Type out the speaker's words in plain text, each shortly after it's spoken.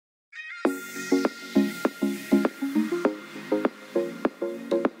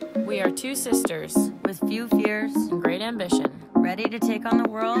We are two sisters with few fears and great ambition, ready to take on the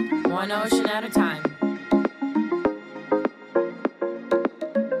world one ocean at a time.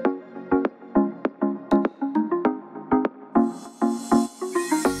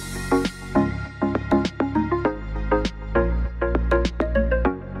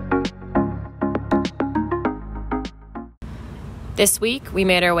 This week, we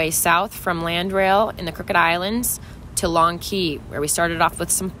made our way south from Landrail in the Crooked Islands to Long Key, where we started off with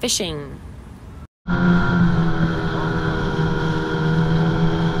some fishing.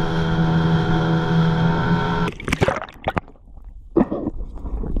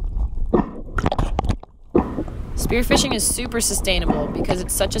 Spearfishing is super sustainable because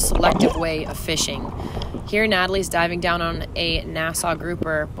it's such a selective way of fishing. Here, Natalie's diving down on a Nassau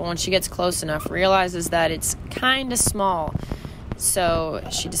grouper, but when she gets close enough, realizes that it's kind of small. So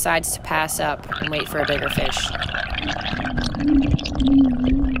she decides to pass up and wait for a bigger fish.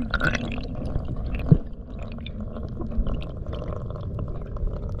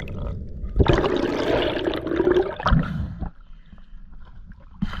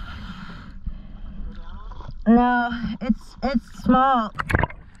 No, it's small.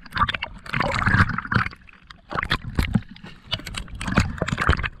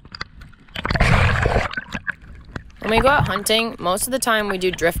 When we go out hunting, most of the time we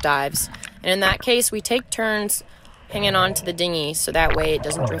do drift dives, and in that case we take turns hanging on to the dinghy so that way it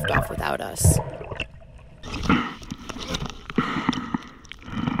doesn't drift off without us.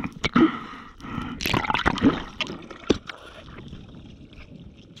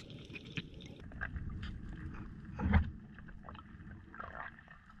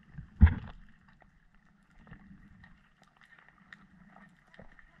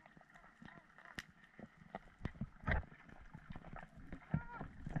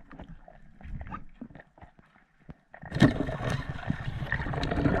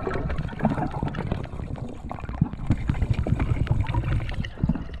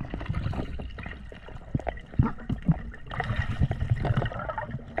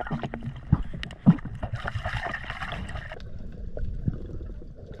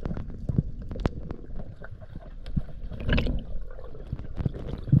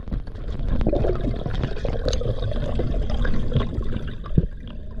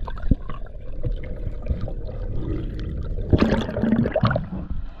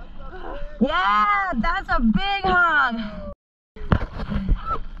 Yeah, that's a big hog.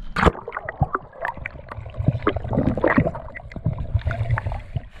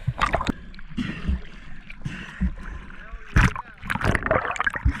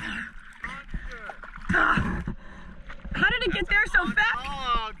 How did it get there so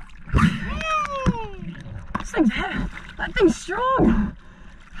fast? This thing's heavy. That thing's strong.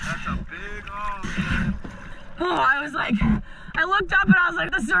 That's a big hog. Oh, I was like, I looked up and I was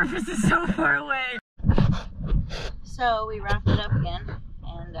like, the surface is so far away. So we wrapped it up again,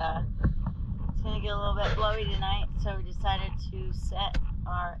 and it's gonna get a little bit blowy tonight, so we decided to set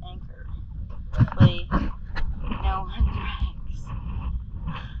our anchor. Hopefully, no one drags.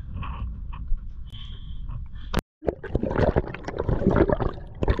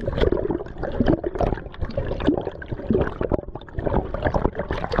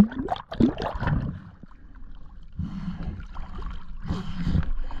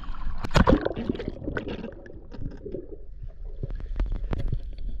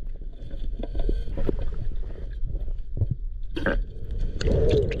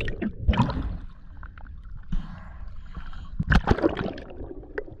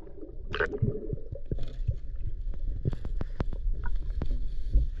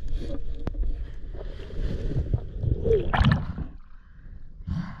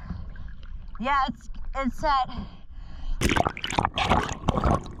 Yeah, it's set.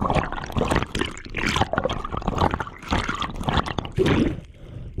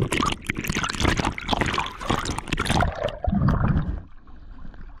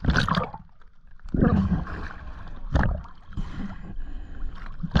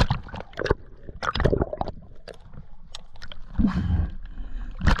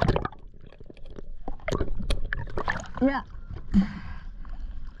 Yeah.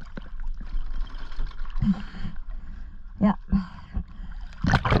 Yeah.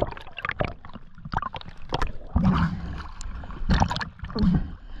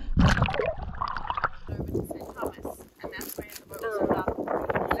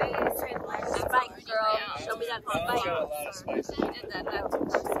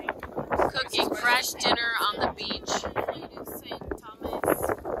 Cooking fresh dinner on the beach.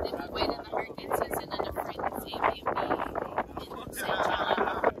 Sascha.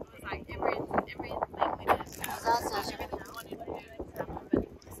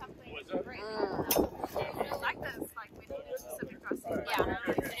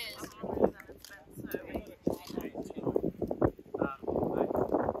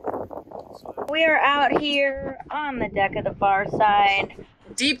 we are out here on the deck of the far side.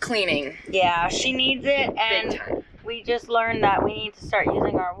 Deep cleaning. Yeah, she needs it, and we just learned that we need to start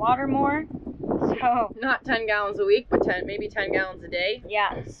using our water more. So not 10 gallons a week, but maybe 10 gallons a day.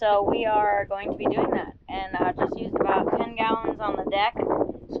 Yeah, so we are going to be doing that, and just used about 10 gallons on the deck,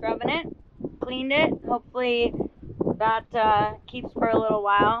 scrubbing it, cleaned it. Hopefully that keeps for a little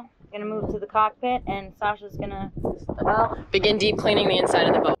while. Gonna move to the cockpit, and Sasha's gonna begin deep cleaning the inside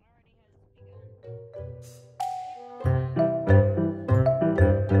of the boat.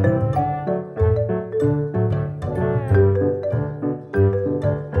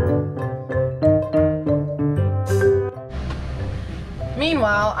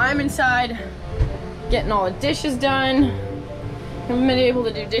 Meanwhile, I'm inside getting all the dishes done. I haven't been able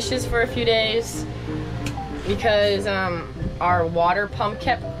to do dishes for a few days because our water pump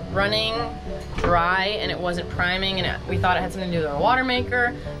kept running dry and it wasn't priming, and we thought it had something to do with our water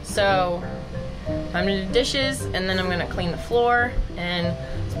maker. So I'm gonna do dishes, and then I'm gonna clean the floor, and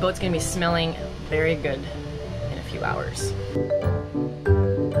this boat's gonna be smelling very good in a few hours.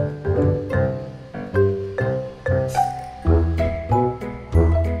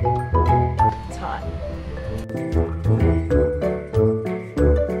 It's hot.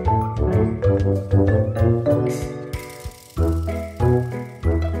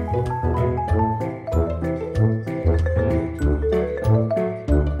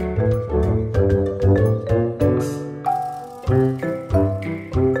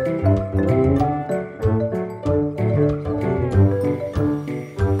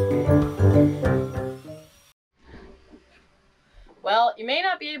 Well, you may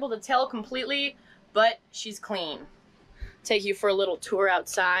not be able to tell completely, but she's clean. Take you for a little tour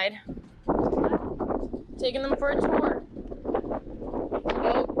outside. Taking them for a tour. The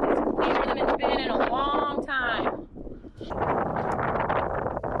boat is cleaner than it's been in a long time.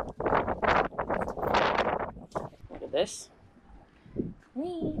 Look at this.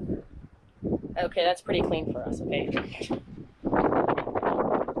 Clean. Okay, that's pretty clean for us, okay?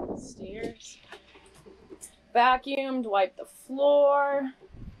 Stairs. Vacuumed, wiped the floor,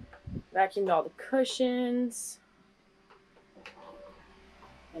 vacuumed all the cushions,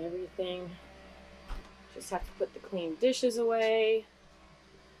 everything. Just have to put the clean dishes away.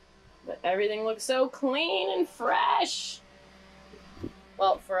 But everything looks so clean and fresh.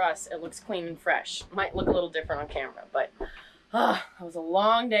 Well, for us, it looks clean and fresh. Might look a little different on camera, but that was a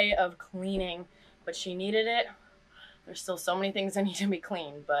long day of cleaning, but she needed it. There's still so many things that need to be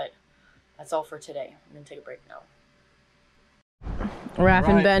cleaned, but that's all for today. I'm gonna take a break now. Raph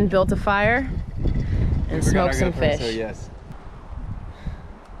and Ben built a fire and smoked some fish. So yes.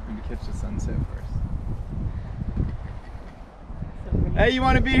 I'm gonna catch the sunset first. Hey, you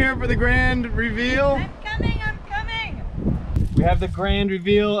want to be here for the grand reveal? I'm coming, I'm coming! We have the grand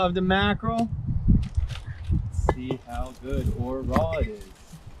reveal of the mackerel. Let's see how good or raw it is.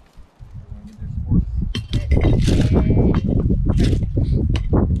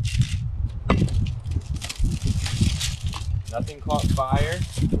 Nothing caught fire.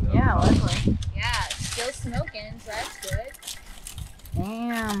 Yeah, luckily. Yeah, it's still smoking, so that's good.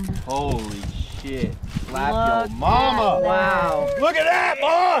 Damn. Holy shit. Slap Look your mama. at Wow. Look at that,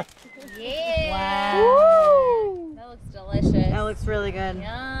 boy! Yeah. Wow. That looks delicious. That looks really good.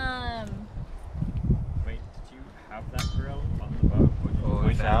 Yum. Wait, did you have that grill on the boat? Oh,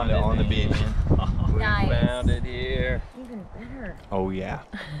 we found it on the beach. We Nice. found it here. Even better. Oh yeah.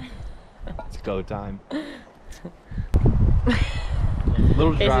 It's go time.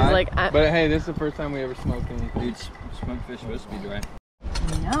 Little dry, Casey's like, but hey, this is the first time we ever smoked anything. Dude, smoked fish supposed to be dry.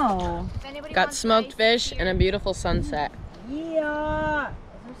 No. If anybody got wants smoked ice, fish here, and a beautiful sunset. Yeah. Is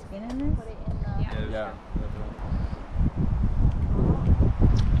there skin in this? put it in the... Yeah.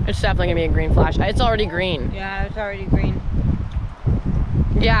 It's definitely gonna be a green flash. It's already green. Yeah, it's already green.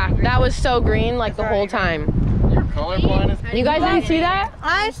 Yeah, that was so green like the whole time. Your colorblind is. You guys didn't see that?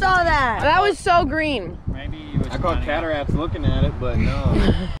 I saw that. That was so green. Maybe you was I caught planning- cataracts looking at it, but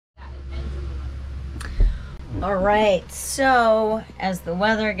no. All right, so as the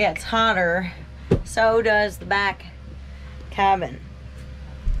weather gets hotter, so does the back cabin,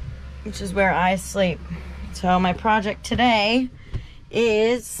 which is where I sleep. So my project today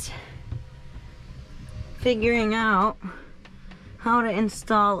is figuring out how to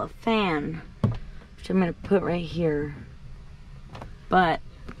install a fan, which I'm gonna put right here. But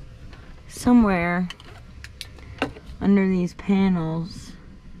somewhere under these panels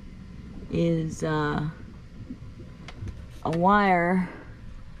is a wire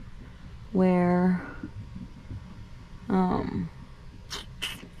where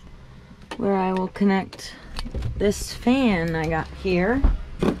I will connect this fan I got here.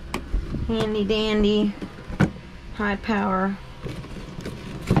 handy dandy high power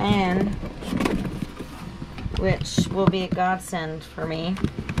fan, which will be a godsend for me.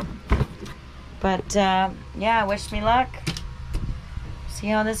 But yeah, wish me luck. See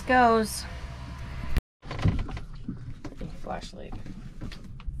how this goes. Flashlight.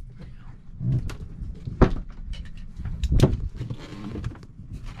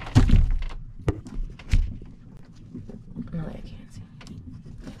 No, I can't see.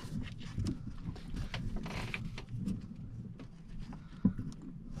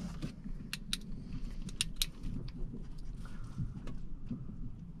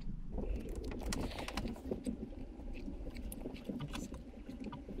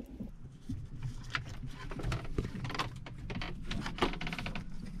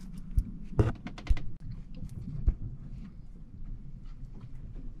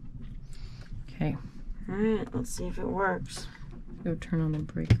 Okay. Alright, let's see if it works. Go turn on the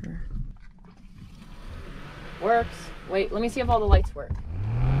breaker. Works. Wait, let me see if all the lights work.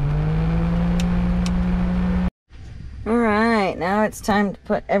 Alright, now it's time to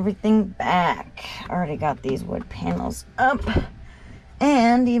put everything back. Already got these wood panels up.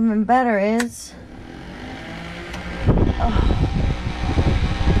 And even better is... oh.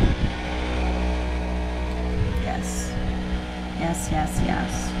 Yes. Yes, yes,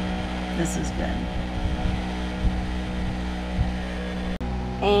 yes. This is good.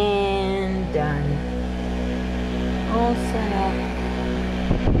 And done. All set up.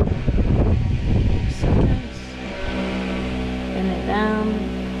 Pin it down.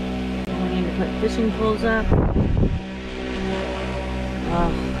 We need to put fishing poles up.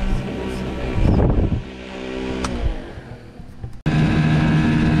 Oh,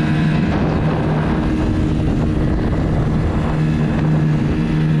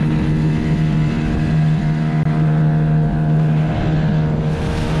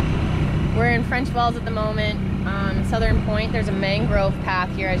 We're in French Wells at the moment. Southern Point, there's a mangrove path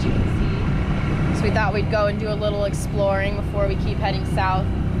here, as you can see. So we thought we'd go and do a little exploring before we keep heading south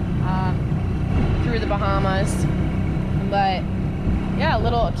through the Bahamas. But yeah,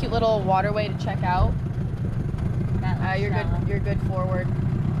 a cute little waterway to check out. You're good forward.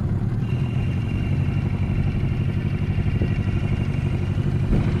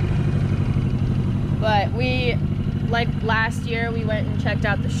 But we, like last year, we went and checked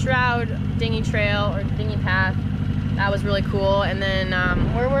out the Shroud Dinghy Trail or Dinghy Path. That was really cool. And then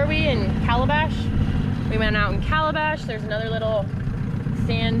where were we? In Calabash. We went out in Calabash. There's another little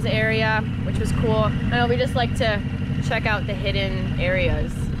sands area, which was cool. I know we just like to check out the hidden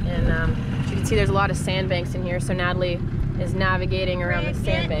areas. And as you can see, there's a lot of sandbanks in here. So Natalie is navigating around the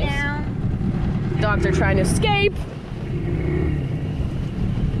sandbanks. Dogs are trying to escape.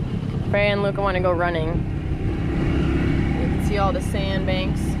 Freya and Luca want to go running. You can see all the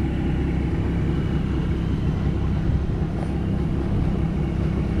sandbanks.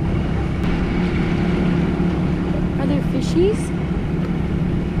 Are there fishies?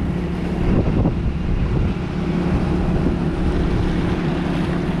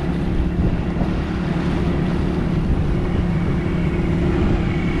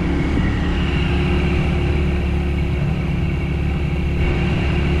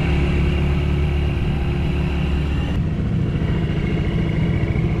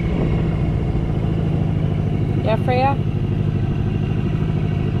 Yeah, Freya?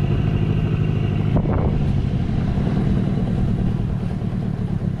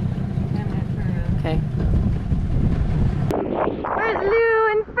 Okay. Where's Lou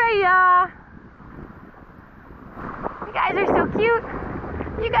and Freya? You guys are so cute.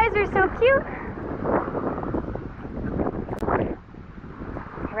 You guys are so cute.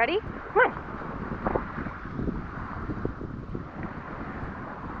 Ready? Come on.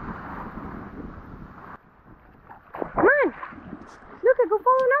 Come on. Luca, go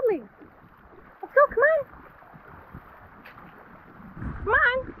follow Natalie. Let's go, come on. Come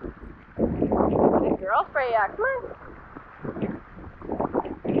on. Good girl, Freya. Come on.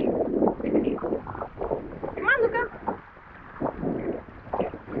 Come on, Luca.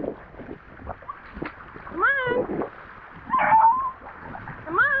 Come on.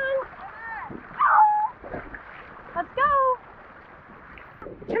 Come on. Let's go.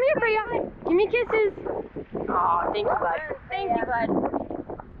 Come here, Freya. Give me kisses. Oh, thank you, bud. Thank you, bud.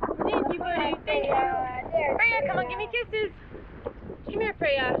 Thank you, buddy. Thank you. Freya, come on, give me kisses. Come here,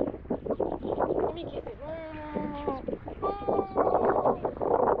 Freya. Give me kisses.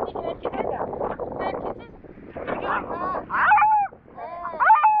 Give me kisses. Or not.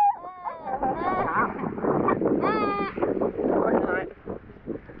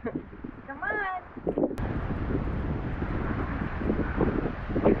 Come on.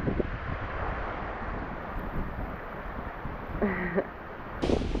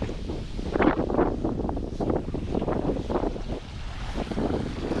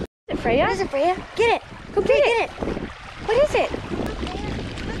 Freya? What is it, Freya? Get it! Go get it! What is it?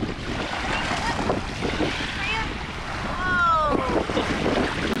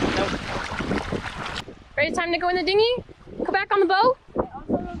 Ready? Time to go in the dinghy? Go back on the boat?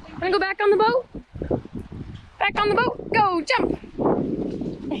 Wanna go back on the boat? Back on the boat? Go, jump!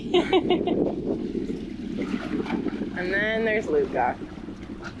 And then there's Luca.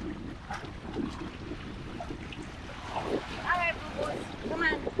 Alright, Blue Boys. Come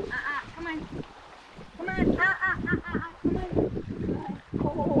on. Come on. Come on. Come on.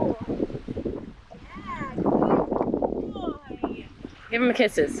 Oh. Yeah, good boy. Give him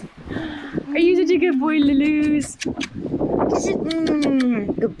kisses. Are you such a good boy, Lulus?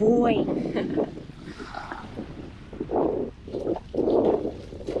 Good boy.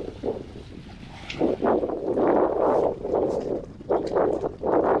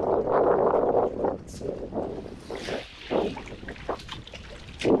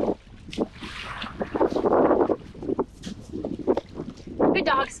 Good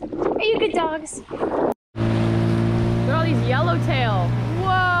dogs. Are you good dogs? Look at all these yellowtail.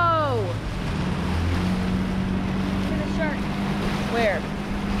 Whoa! Look at the shark. Where?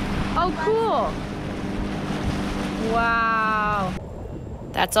 Oh, cool. Wow.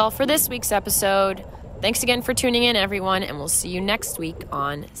 That's all for this week's episode. Thanks again for tuning in, everyone, and we'll see you next week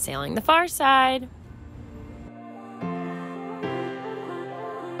on Sailing the Far Side.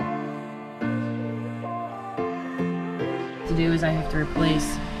 To do is I have to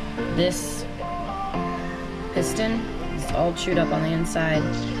replace this piston. It's all chewed up on the inside,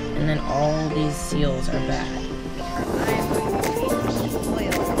 and then all these seals are bad.